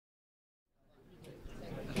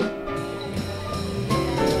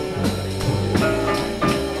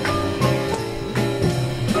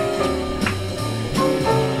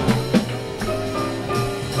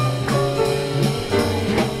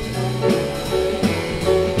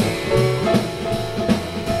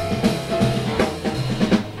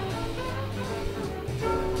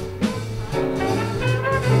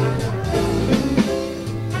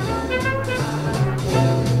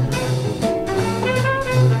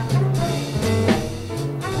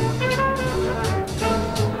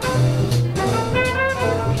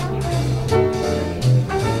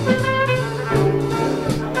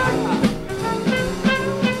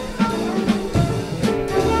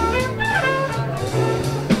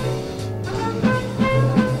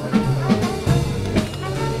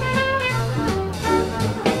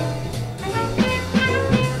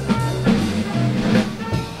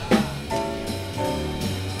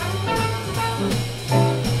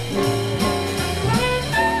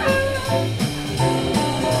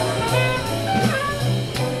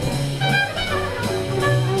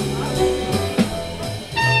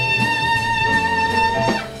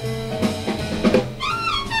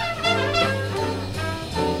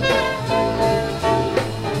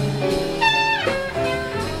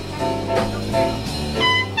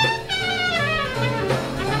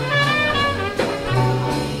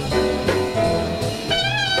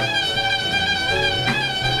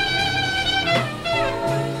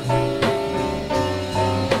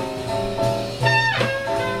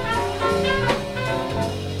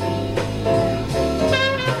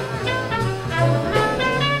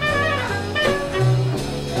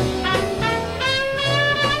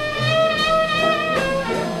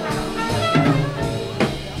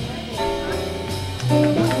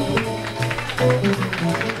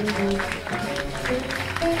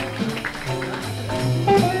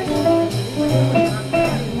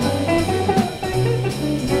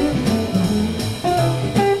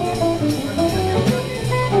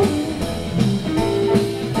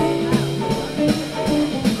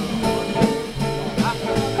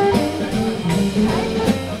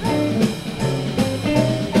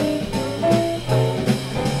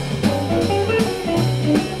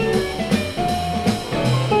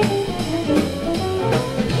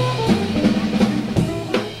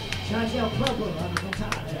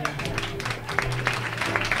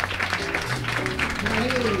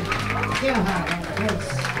Gerhard on the bass.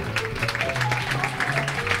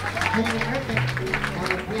 Kenny Erna on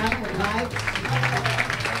the piano and live.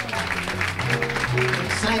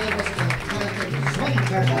 Excited Mr. Jonathan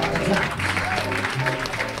Swinker on the drums.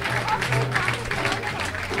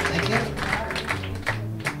 Thank you.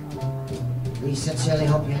 We sincerely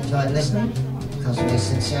hope you enjoyed listening, because we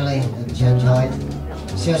sincerely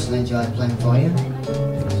seriously enjoyed playing for you.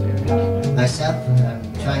 Myself,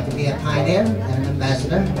 I'm trying to be a pioneer and an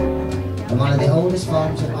ambassador for one of the oldest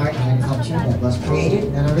forms of art and culture that was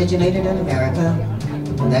created and originated in America,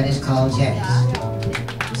 and that is called jazz.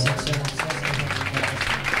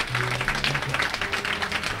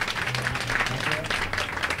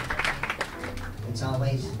 It's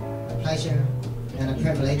always a pleasure and a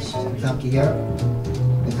privilege to come to Europe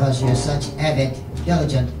because you're such avid,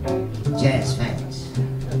 diligent jazz fans.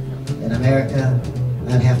 In America,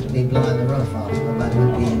 I'd have to be blowing the roof off. Nobody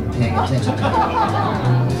would be paying attention to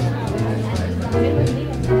it.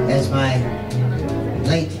 As my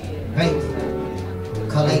late, great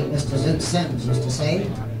colleague Mr. Zoot Sims used to say,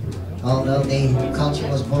 although the culture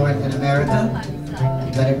was born in America,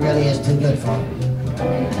 but it really is too good for them.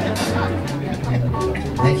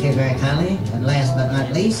 Thank you very kindly. And last but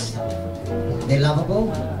not least, the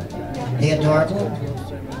lovable, the adorable,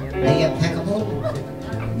 the impeccable,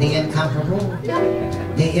 the incomparable,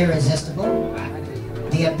 the irresistible,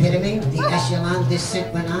 the epitome, the echelon, the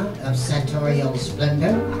sequinant of sartorial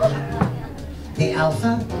splendor, the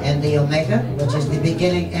alpha and the omega, which is the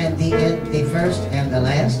beginning and the end, the first and the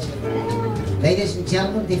last. Ladies and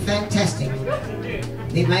gentlemen, the fantastic,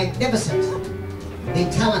 the magnificent, the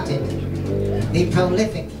talented, the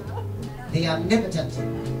prolific, the omnipotent,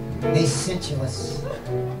 the sensuous,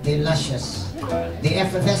 the luscious, the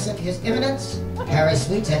effervescent, His Eminence, Harry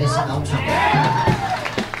Sweet Edison on trumpet.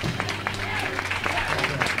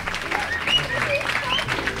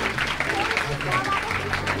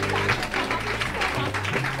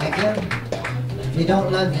 Thank you. If you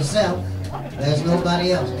don't love yourself, there's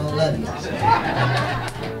nobody else gonna love you.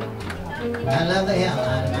 I love the hell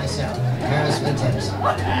out of myself, Harry Sweet Edison.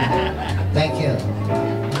 Thank you.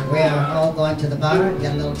 We are all going to the bar,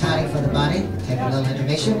 get a little toddy for the body, take a little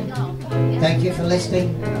intermission. Thank you for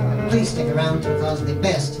listening. Please stick around because the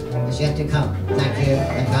best is yet to come. Thank you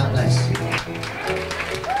and God bless.